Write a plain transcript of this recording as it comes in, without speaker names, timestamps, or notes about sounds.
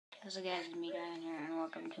What's up guys, it's me Ryan here and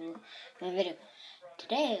welcome to my video.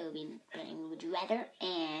 Today we'll be playing Would You Rather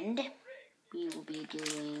and we will be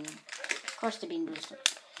doing, of course, the Bean Boozled.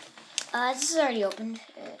 This is already opened.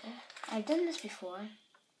 I've done this before and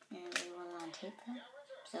we went on tape though.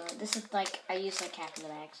 So this is like, I used like half of the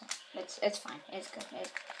bag, so it's fine, it's good,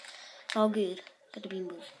 it's all good. Got the Bean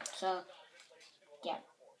Boozled. So, yeah.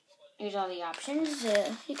 Here's all the options.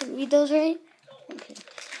 You can read those, right? Okay.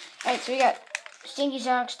 Alright, so we got stinky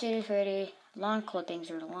socks, tutti frutti, lawn clippings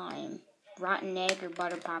or lime, rotten egg or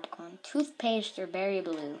butter popcorn, toothpaste or berry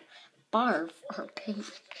blue, barf or pink.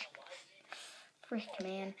 Frick,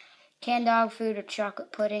 man. Canned dog food or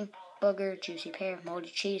chocolate pudding, booger, juicy pear, moldy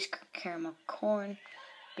cheese, caramel corn,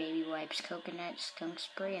 baby wipes, coconut, skunk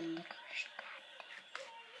spray, and licorice.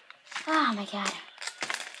 Oh my god.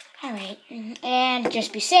 Alright, and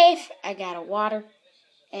just be safe. I got a water,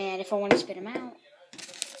 and if I want to spit them out,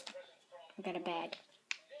 I got a bag.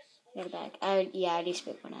 I already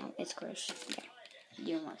spit one out. It's gross. Okay.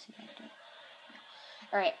 You don't want to see that.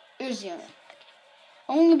 Alright, here's the other.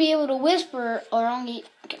 Only be able to whisper or only...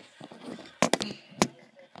 Okay.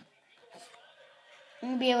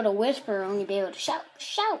 Only be able to whisper or only be able to shout.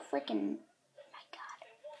 Shout, freaking... My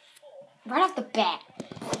god. Right off the bat.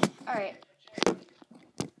 Alright.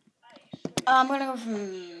 I'm gonna go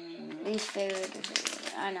from least favorite to favorite.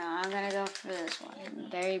 I know, I'm gonna go for this one.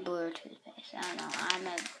 Berry blue toothpaste. I don't know,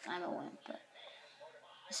 I'm a wimp, but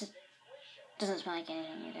this doesn't smell like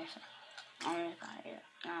anything either, so I'm just gonna eat it.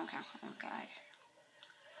 I don't care.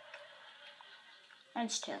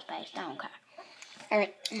 It's toothpaste, I don't care.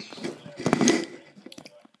 Alright.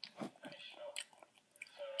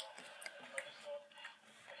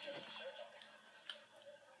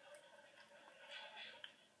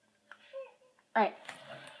 Alright.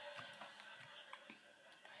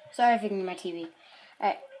 Sorry if you can hear my TV.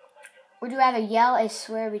 Alright. Would you rather yell a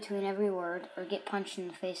swear between every word or get punched in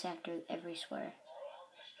the face after every swear?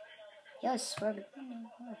 Yell a swear between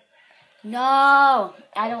every word. No!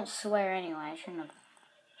 I don't swear anyway. I shouldn't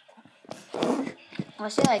have. I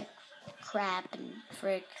say like crap and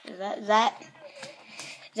frick. Is that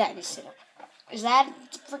just sit up. Is that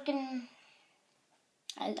freaking...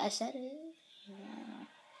 I said it?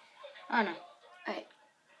 I don't know. Alright.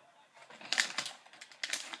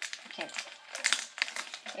 Okay.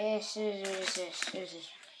 This is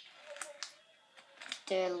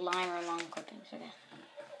the lime or long clippings, okay.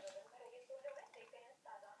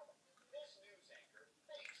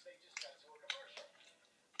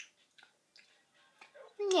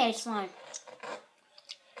 Yeah, it's lime.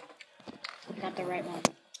 Got the right one.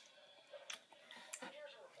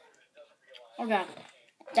 Oh god.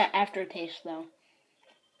 That aftertaste though.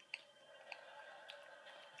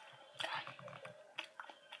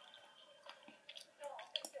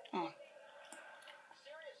 Oh.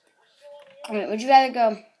 Okay, would you rather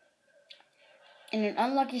go in an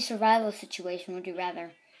unlucky survival situation? Would you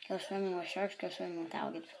rather go swimming with sharks, go swimming with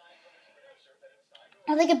alligators?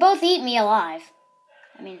 Well, they could both eat me alive.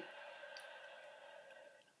 I mean,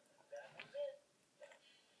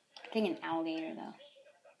 I think an alligator though.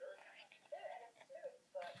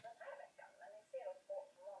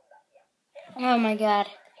 Oh my god.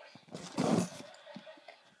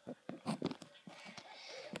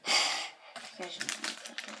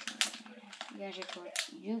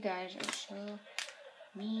 You guys are so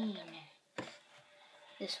mean.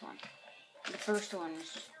 This one. The first one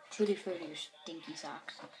is tutti frutti or stinky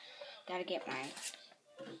socks. Gotta get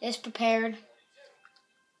this prepared.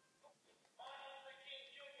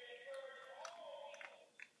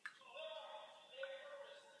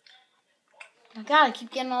 Oh god, I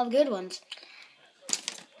keep getting all the good ones.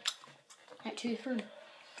 Alright, tutti frutti.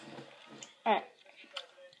 Alright.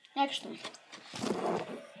 Next one.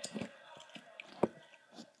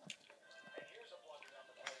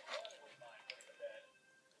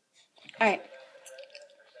 Alright.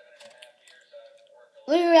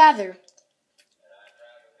 Would you rather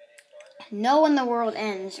know when the world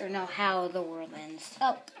ends or know how the world ends?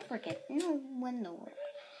 Oh, frick it. Know when the world...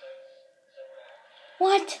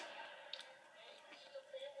 What?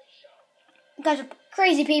 You guys are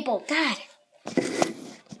crazy people. God.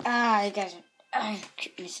 You guys are... I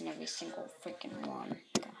keep missing every single freaking one.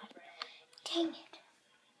 God. Dang it.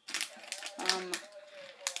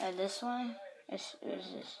 This one is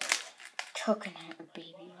this coconut or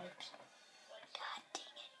baby wipes. God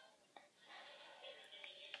dang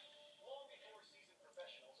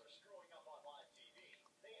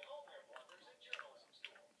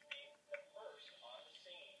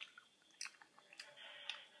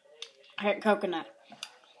it. Alright, coconut.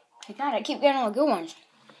 My God, I keep getting all the good ones.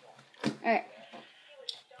 Alright.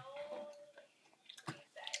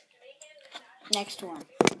 Next one.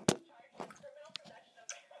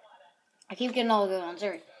 I keep getting all the good ones.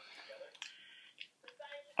 Sorry.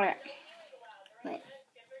 Alright. Wait.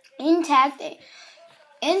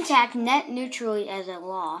 Intact net neutrally as a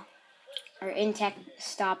law. Or Intact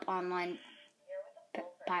Stop Online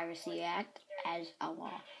Piracy Act as a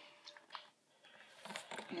law.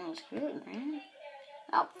 That was good, man.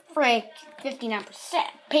 Oh, frick. 59%.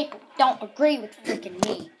 People don't agree with freaking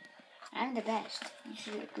me. I'm the best. You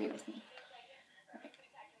should agree with me.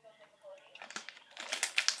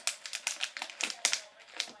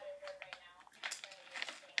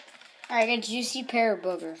 Alright, a juicy pear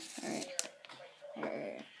booger.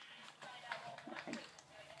 Alright. Okay.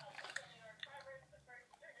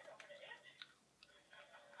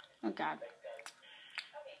 Oh god.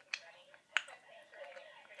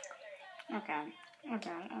 Okay.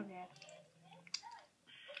 Okay. Okay.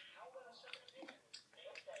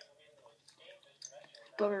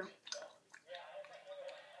 Booger.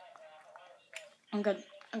 I'm good.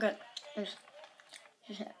 I'm good. Just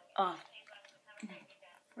oh.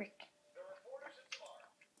 Frick.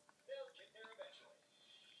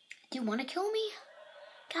 Do you want to kill me?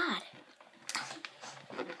 God.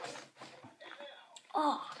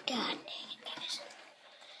 Oh, God dang it, guys.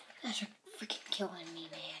 You guys are freaking killing me,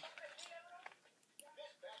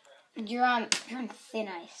 man. You're on thin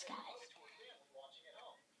ice, guys.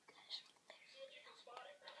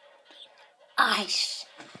 Ice.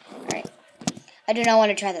 Alright. I do not want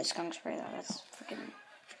to try that skunk spray, though. That's freaking...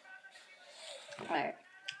 Alright.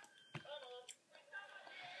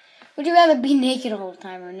 Would you rather be naked all the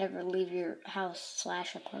time or never leave your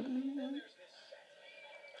house/apartment?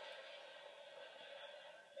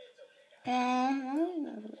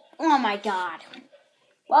 Oh my god.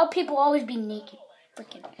 Why do people always be naked?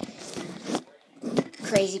 Freaking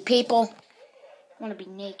crazy people. Want to be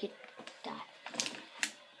naked. Die.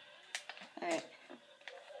 Alright.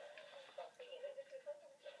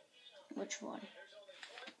 Which one?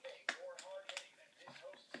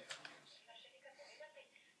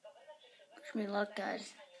 Wish me luck,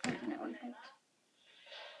 guys. I do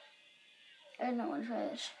not want to try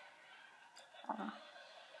this.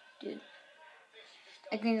 Dude.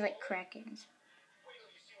 I think it's like Krakens.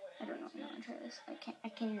 I don't know. I want to try this. I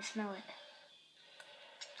can't even smell it.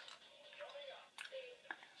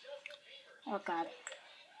 Oh god.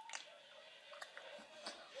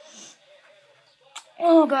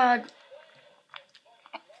 Oh god.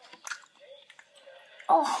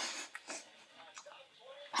 Oh.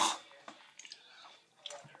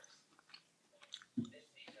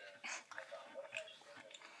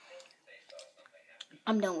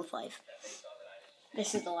 I'm done with life.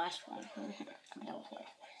 This is the last one. I'm done with life.